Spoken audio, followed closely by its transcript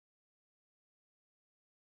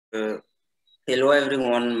Uh, Hello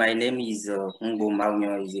everyone, my name is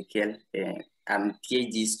Mahugnon Ezekiel. I'm a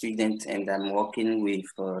PhD student and I'm working with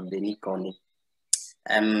Denis Cornet.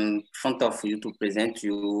 I'm in front of you to present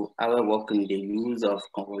you our work in the use of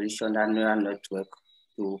convolutional neural network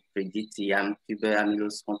to predict YAM tuber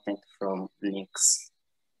amylose content from NICs.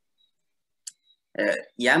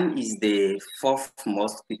 YAM is the fourth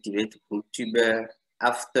most cultivated tuber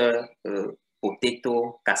after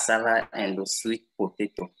potato, cassava, and sweet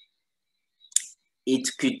potato.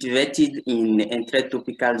 It's cultivated in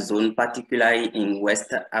intertropical zone, particularly in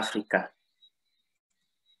West Africa.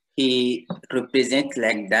 He represents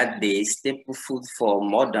like that the staple food for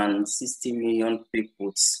more than 60 million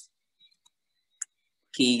people.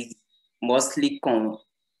 He mostly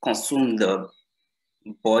consumed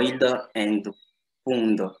boiled and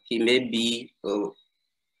pound. He may be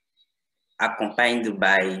accompanied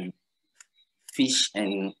by fish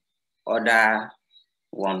and other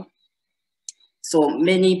one. So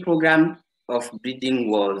many programs of breeding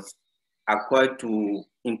was acquired to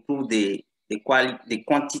improve the quality, the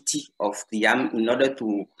quantity of the yam in order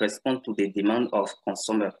to respond to the demand of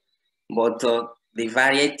consumer. But the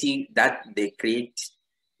variety that they create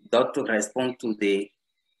not to respond to the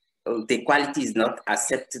quality is not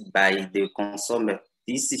accepted by the consumer.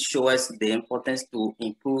 This shows the importance to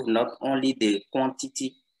improve not only the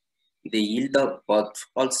quantity, the yield, but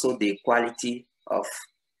also the quality of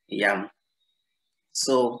yam.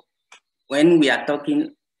 So when we are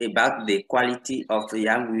talking about the quality of the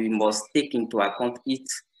yam, we must take into account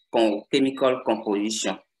its chemical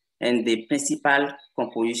composition. And the principal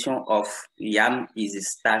composition of yam is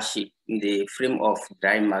starchy in the frame of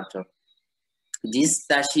dry matter. This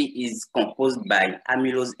starchy is composed by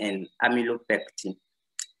amylose and amylopectin.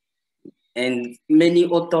 And many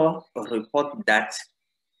authors report that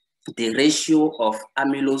the ratio of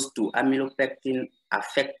amylose to amylopectin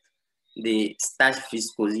affect the starch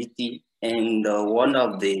viscosity, and one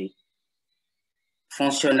of the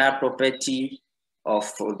functional property of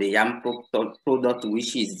the yam product,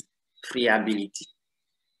 which is friability.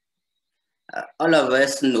 All of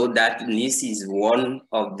us know that NIS is one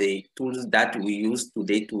of the tools that we use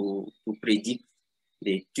today to predict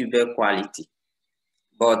the tuber quality.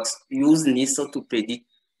 But use NIS to predict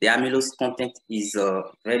the amylose content is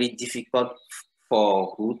very difficult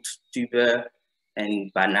for root, tuber,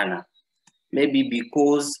 and banana. Maybe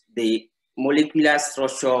because the molecular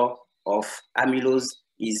structure of amylose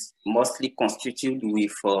is mostly constituted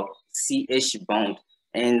with CH bond.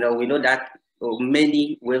 And we know that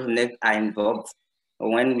many wavelengths are involved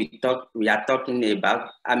when we are talking about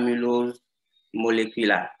amylose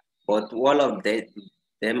molecular, but all of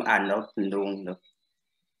them are not known.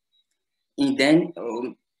 And then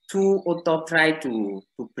two authors try to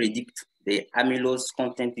predict the amylose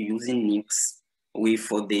content using NICs with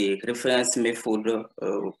the reference method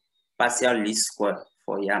partial least square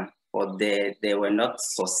for yam, but they were not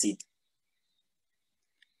succeed.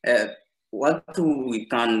 What we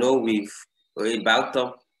can know with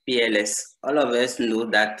about PLS, all of us know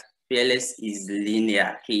that PLS is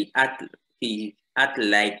linear. He act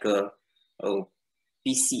like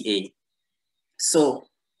PCA. So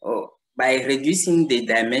by reducing the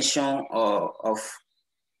dimension of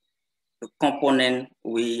the component,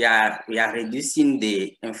 we are reducing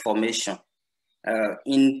the information.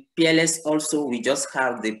 In PLS also, we just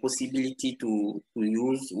have the possibility to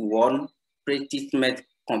use one pre-treatment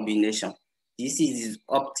combination. This is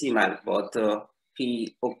optimal, but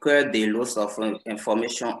it occurs the loss of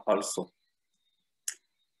information also.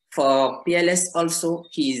 For PLS also,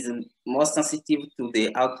 he is more sensitive to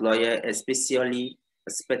the outlier, especially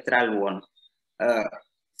spectral one.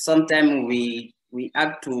 Sometimes we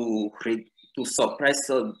have to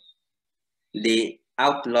suppress the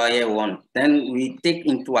outlier one. Then we take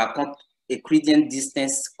into account accretion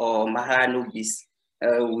distance or Mahugnon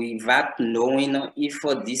without knowing if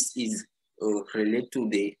this is related to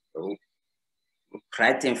the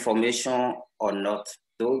right information or not.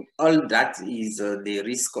 So all that is the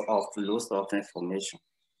risk of loss of information.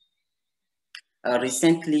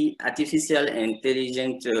 Recently, artificial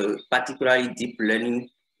intelligence, particularly deep learning,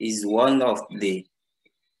 is one of the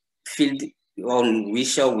fields on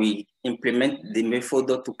which we implement the method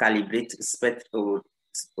to calibrate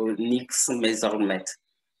NICs measurement.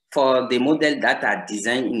 For the model that are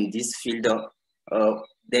designed in this field,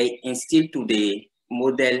 they instill to the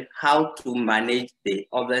model how to manage the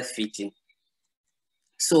overfitting.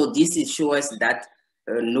 So this shows that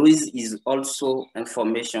noise is also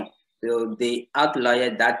information. So the outlier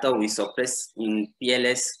data we suppress in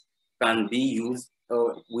PLS can be used,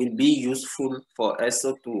 will be useful for us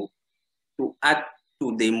to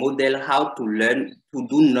to the model how to learn to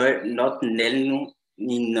do not learn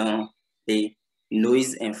in the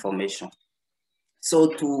noise information. So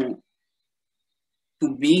to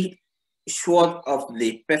be sure of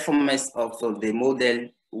the performance of the model,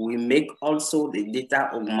 we make also the data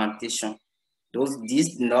augmentation.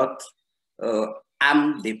 These not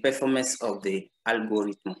harm the performance of the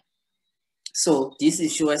algorithm. So this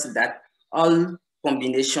ensures that all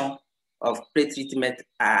combination of pre-treatment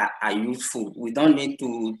are useful. We don't need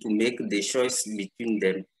to make the choice between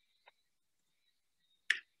them.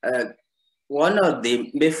 One of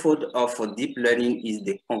the methods of deep learning is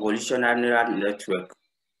the convolutional neural network.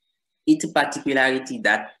 Its particularity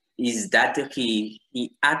that is that he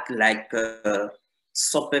acts like a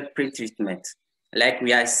super pre-treatment. Like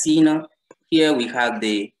we are seeing here, we have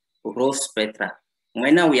the raw spectra.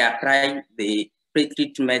 When we apply the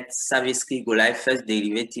pre-treatment Savinsky-Golay first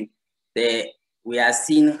derivative, we are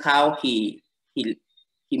seeing how he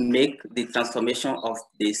make the transformation of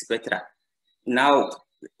the spectra. Now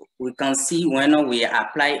we can see when we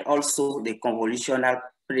apply also the convolutional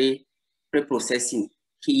pre-processing,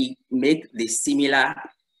 he make the similar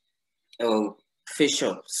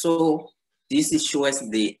feature. So this shows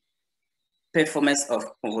the performance of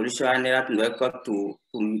convolutional neural network to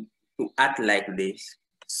act like this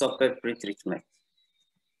super pre-treatment.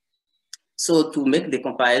 So to make the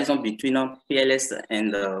comparison between PLS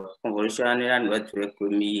and convolutional neural network,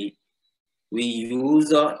 we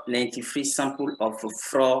use 93 sample of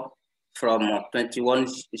fraud from 21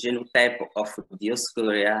 genotype of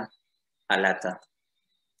Dioscorea alata.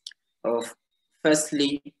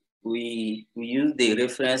 Firstly, we use the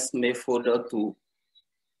reference method to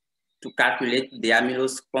calculate the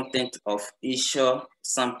amylose content of each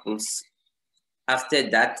samples. After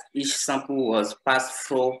that, each sample was passed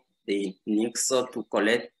through the NICS to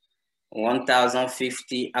collect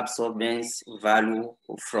 1050 absorbance value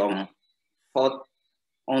from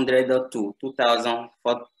 400 to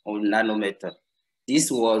 2004 nanometer.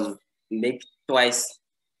 This was made twice,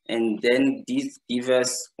 and then this gives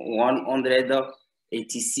us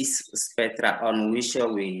 186 spectra on which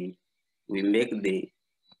we make the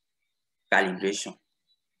calibration.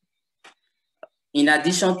 In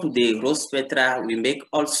addition to the raw spectra, we make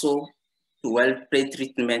also 12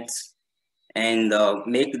 pre-treatments and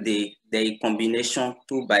make the combination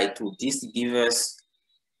 2 by 2. This gives us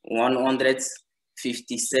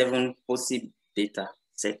 157 possible data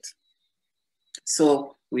set.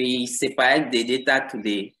 So we separate the data to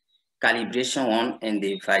the calibration one and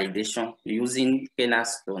the validation using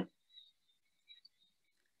Kenastone.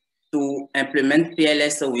 To implement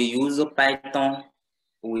PLS, we use Python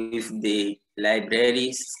with the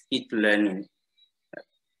library skitlearning.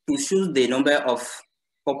 To choose the number of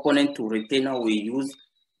components to retain, we use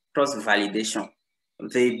cross-validation.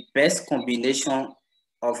 The best combination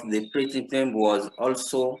of the pre-treatment was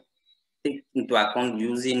also taken into account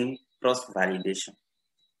using cross-validation.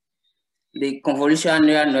 The convolutional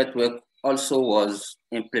neural network also was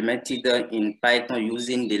implemented in Python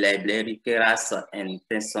using the library Keras and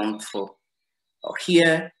TensorFlow.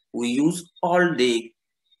 Here, we use all the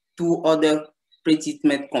 2 other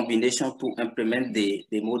pre-treatment combinations to implement the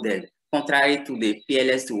model, contrary to the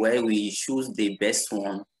PLS where we choose the best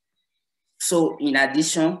one. So in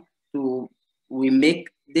addition to, we make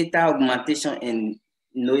data augmentation and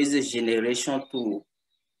noise generation to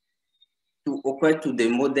occur to the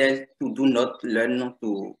model to do not learn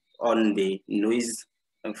on the noise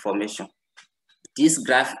information. This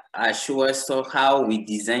graph shows how we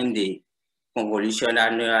design the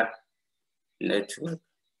convolutional neural network.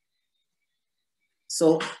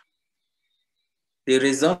 So the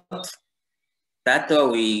result that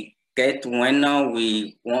we get when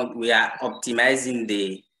we are optimizing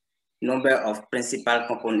the number of principal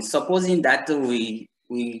components. Supposing that we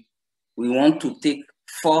want to take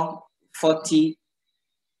 40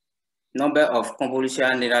 number of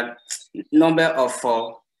convolutional neural number of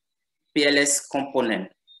PLS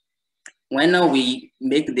component. When we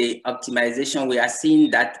make the optimization, we are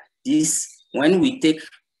seeing that this, when we take,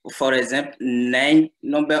 for example, 9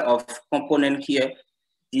 number of component here,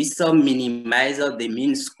 this minimizes the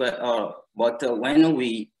mean square error. But when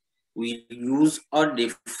we use all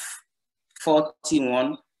the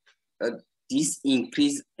 41, this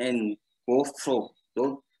increase and go through.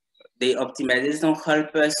 So the optimization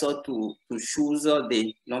helps us to choose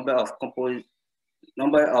the number of components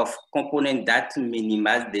that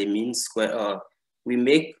minimize the mean square error. We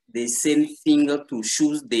make the same thing to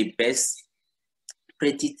choose the best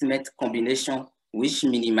pre-treatment combination, which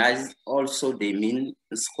minimizes also the mean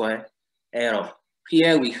square error.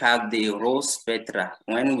 Here we have the raw spectra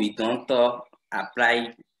when we don't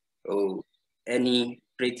apply any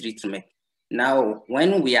pre-treatment. Now,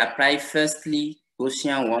 when we apply firstly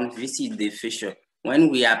Gaussian 1, this is the feature. When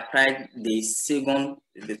we apply the second,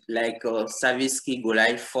 like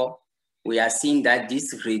Savinsky-Golay 4, we are seeing that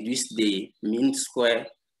this reduces the mean square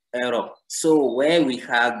error. So where we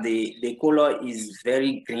have the color is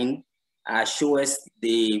very green, show us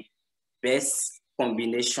the best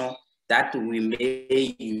combination that we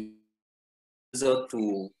may use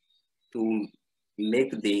to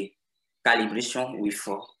make the calibration with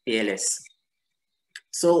PLS.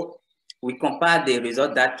 So we compare the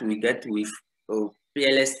result that we get with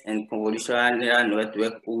PLS and convolutional neural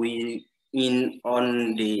network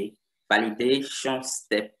on the validation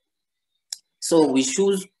step. So we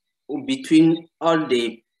choose between all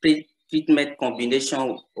the pre-treatment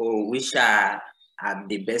combination which are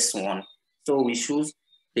the best one. So we choose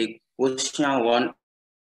the Gaussian 1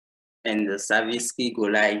 and the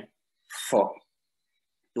Savinsky-Golay 4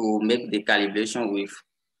 to make the calibration with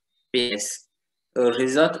PS.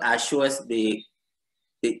 Result assures the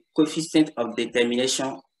coefficient of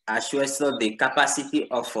determination, assures the capacity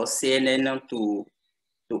of CNN to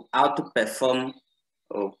outperform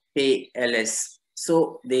PLS.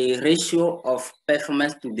 So the ratio of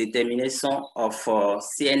performance to determination of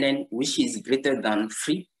CNN, which is greater than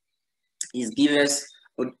 3, is given us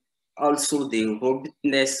also the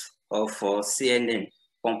robustness of CNN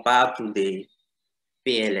compared to the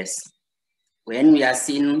PLS. When we are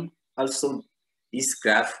seeing also this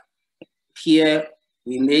graph, here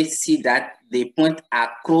we may see that the points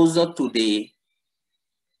are closer to the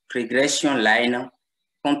regression line,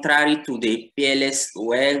 contrary to the PLS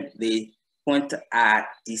where the points are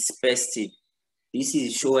dispersed. This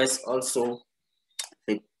is shows also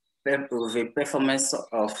the performance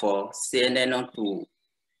of CNN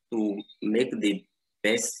to make the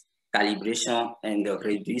best calibration and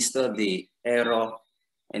reduce the error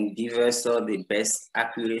and give us the best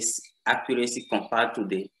accuracy compared to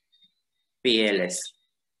the PLS.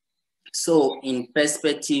 So in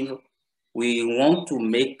perspective, we want to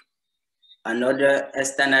make another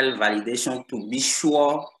external validation to be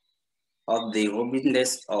sure of the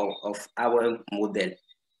robustness of our model.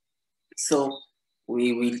 So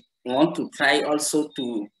we will want to try also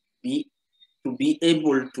to be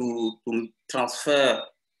able to transfer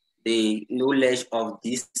the knowledge of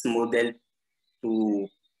this model to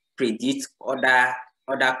predict other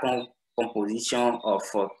composition of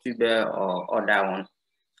tuber or other one.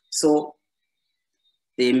 So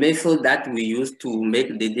the method that we use to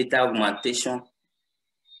make the data augmentation,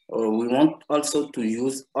 we want also to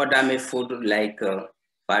use other methods like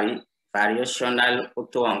variational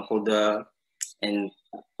autoencoder and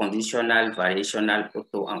conditional variational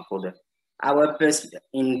autoencoder.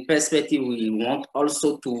 In perspective, we want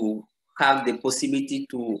also to have the possibility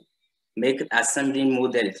to make assembling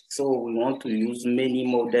models. So we want to use many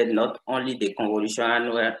models, not only the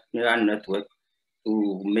convolutional neural network,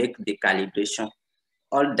 to make the calibration.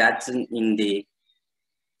 All that in the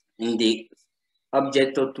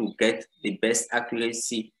objective to get the best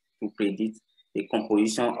accuracy to predict the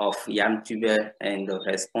composition of yam tuber and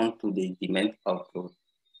respond to the demand of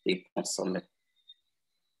the consumer.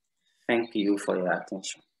 Thank you for your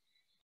attention.